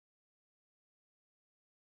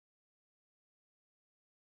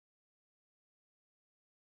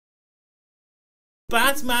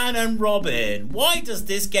Batman and Robin. Why does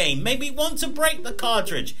this game make me want to break the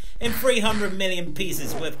cartridge in 300 million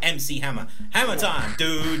pieces with MC Hammer? Hammer time.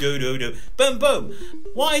 Do do do do. Boom boom.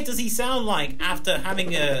 Why does he sound like after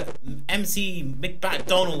having a MC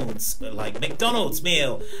McDonald's, like McDonald's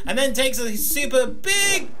meal, and then takes a super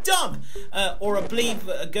big dump, or a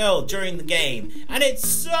bleep girl during the game, and it's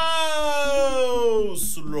so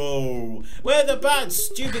slow. Where the bad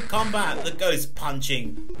stupid combat that goes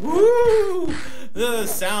punching. Woo! The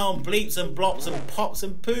sound bleeps and blops and pops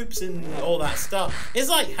and poops and all that stuff. It's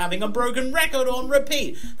like having a broken record on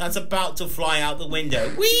repeat that's about to fly out the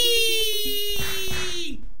window.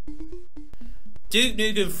 Whee! Duke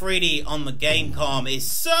Nukem 3D on the Gamecom is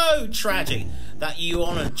so tragic that you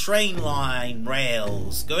on a train line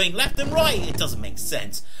rails going left and right. It doesn't make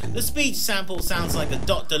sense. The speech sample sounds like a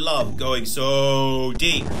Dr. Love going so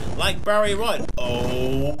deep, like Barry White.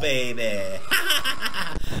 Oh baby.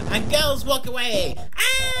 And girls walk away.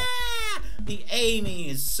 Ah! The aiming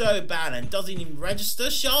is so bad and doesn't even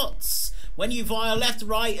register shots. When you fire left,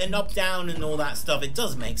 right and up, down and all that stuff, it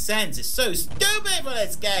doesn't make sense. It's so stupid for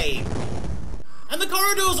this game. And the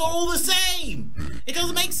corridors are all the same. It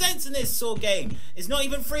doesn't make sense in this sort of game. It's not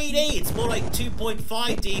even 3D. It's more like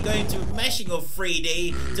 2.5D going to meshing of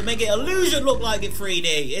 3D to make it illusion look like it's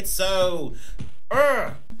 3D. It's so...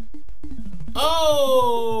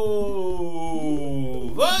 Oh,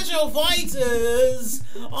 Virtual Fighters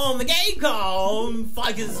on the Gamecom.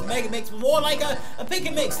 Fighters Mega Mix, more like a pick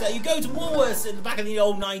and mix that you go to Woolworths in the back of the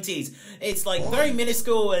old 90s. It's like very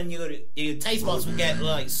minuscule, and your taste buds would get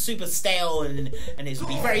like super stale, and it would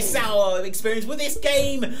be very sour experience. With this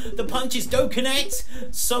game, the punches don't connect.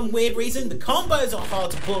 Some weird reason, the combos are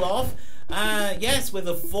hard to pull off. Yes, with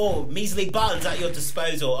the 4 measly buttons at your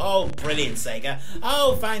disposal. Oh, brilliant, Sega.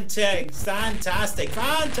 Oh, fantastic.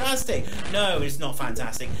 No, it's not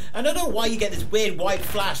fantastic. And I don't know why you get this weird white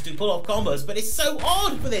flash to pull off combos, but it's so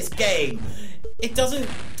odd for this game. It doesn't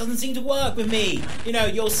seem to work with me. You know,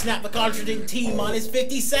 you'll snap the cartridge in T-minus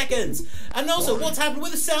 50 seconds. And also, what's happened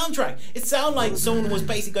with the soundtrack? It sounds like someone was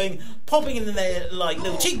basically going, popping in their like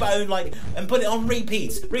little cheekbone, like, and put it on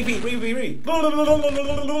repeats. Repeat.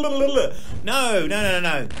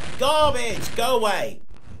 No. Garbage, go away.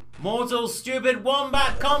 Mortal, stupid,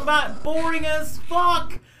 wombat combat, boring as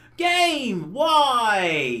fuck. Game,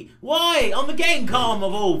 why? On the Gamecom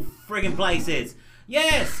of all friggin' places.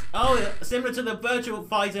 Yes! Oh, similar to the Virtual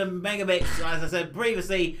Fighter Megamix, as I said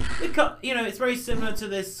previously. You know, it's very similar to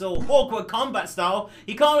this sort of awkward combat style.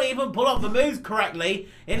 You can't even pull off the moves correctly.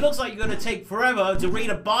 It looks like you're going to take forever to read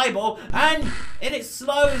a Bible, and it's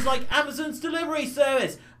slow. It's like Amazon's delivery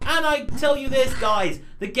service. And I tell you this, guys,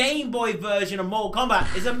 the Game Boy version of Mortal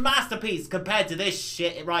Kombat is a masterpiece compared to this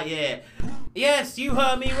shit right here. Yes, you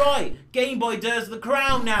heard me right. Game Boy does the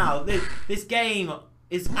crown now. This game...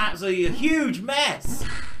 It's absolutely a huge mess.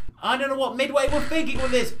 I don't know what Midway were thinking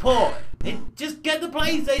with this port. Just get the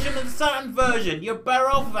PlayStation and the Saturn version. You're better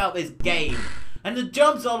off without this game. And the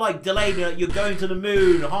jumps are like delayed. You're going to the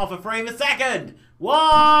moon half a frame a second.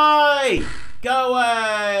 Why? Go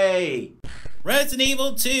away. Resident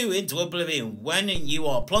Evil 2 into oblivion when you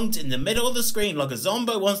are plunked in the middle of the screen like a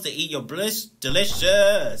zombie wants to eat your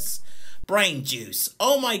delicious brain juice.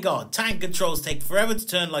 Oh my god, tank controls take forever to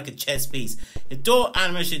turn like a chess piece. Your door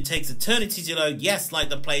animation takes eternity to load, yes, like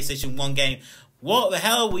the PlayStation 1 game. What the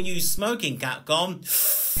hell were you smoking, Capcom?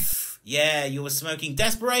 Yeah, you were smoking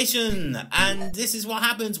desperation. And this is what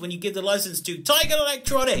happens when you give the license to Tiger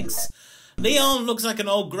Electronics. Leon looks like an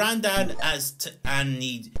old granddad, and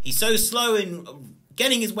he's so slow in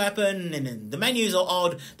getting his weapon, and the menus are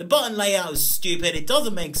odd, the button layout is stupid, it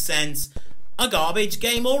doesn't make sense. A garbage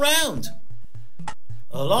game all round.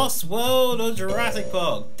 A Lost World of Jurassic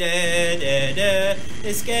Park.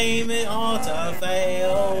 This game it utter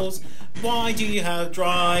fails. Why do you have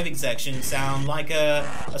driving sections sound like a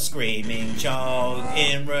screaming child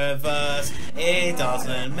in reverse? It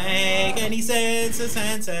doesn't make any sense.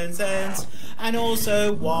 And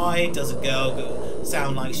also, why does a girl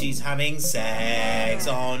sound like she's having sex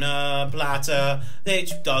on a platter?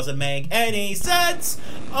 Which doesn't make any sense.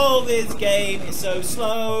 Oh, this game is so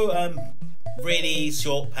slow. Really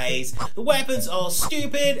short pace. The weapons are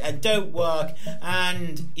stupid and don't work.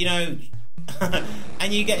 And, you know...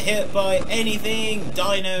 and you get hit by anything,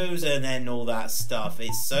 dinos, and then all that stuff.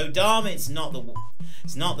 It's so dumb. It's not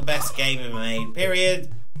the best game ever made.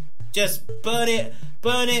 Period. Just burn it.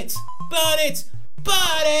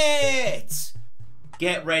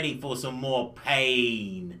 Get ready for some more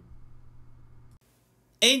pain.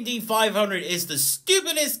 Indy 500 is the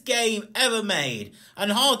stupidest game ever made,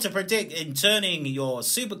 and hard to predict in turning your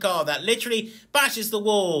supercar that literally bashes the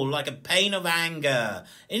wall like a pain of anger.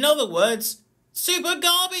 In other words, super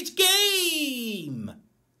garbage game!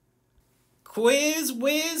 Quiz,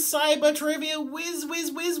 whiz, cyber trivia, whiz,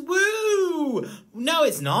 whiz, whiz, woo! No,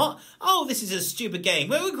 it's not. Oh, this is a stupid game.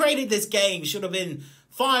 Whoever created this game should have been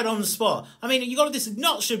fired on the spot. I mean, you got this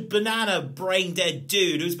obnoxious banana brain dead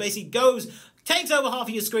dude who's basically takes over half of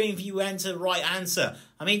your screen if you enter the right answer.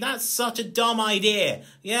 I mean, that's such a dumb idea.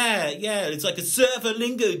 Yeah, it's like a surfer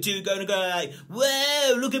lingo dude going to go like,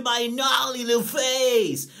 whoa, look at my gnarly little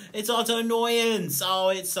face. It's utter annoyance. Oh,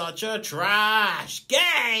 it's such a trash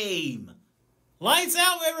game. Lights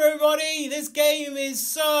out, everybody. This game is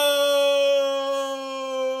so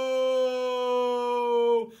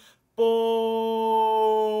boring.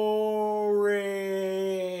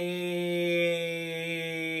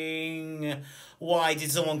 Why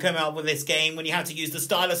did someone come out with this game when you have to use the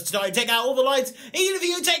stylus to take out all the lights? Even if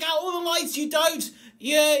you take out all the lights, you don't.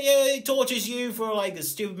 Yeah, it tortures you for like a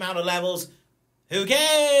stupid amount of levels. Who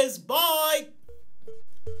cares? Bye.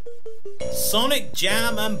 Sonic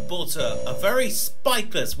Jam and Butter are very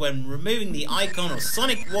spikeless when removing the icon of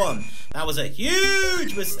Sonic 1. That was a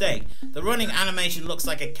huge mistake. The running animation looks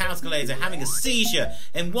like a calculator having a seizure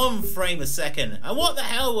in 1 frame a second. And what the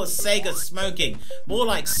hell was Sega smoking? More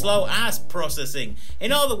like slow ass processing.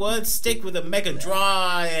 In other words, stick with the Mega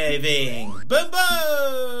Driving. Boom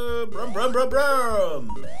boom! Brum brum brum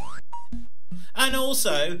brum! And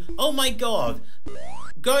also, oh my god,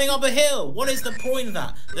 going up a hill, what is the point of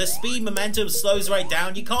that? The speed momentum slows right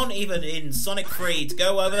down. You can't even in Sonic 3 to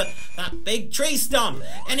go over that big tree stump,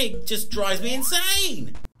 and it just drives me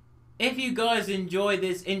insane. If you guys enjoy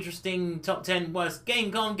this interesting top 10 worst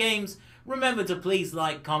Gamecom games, remember to please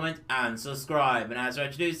like, comment, and subscribe. And as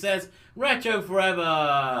Retrodude says, Retro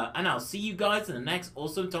forever! And I'll see you guys in the next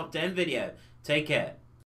awesome top 10 video. Take care.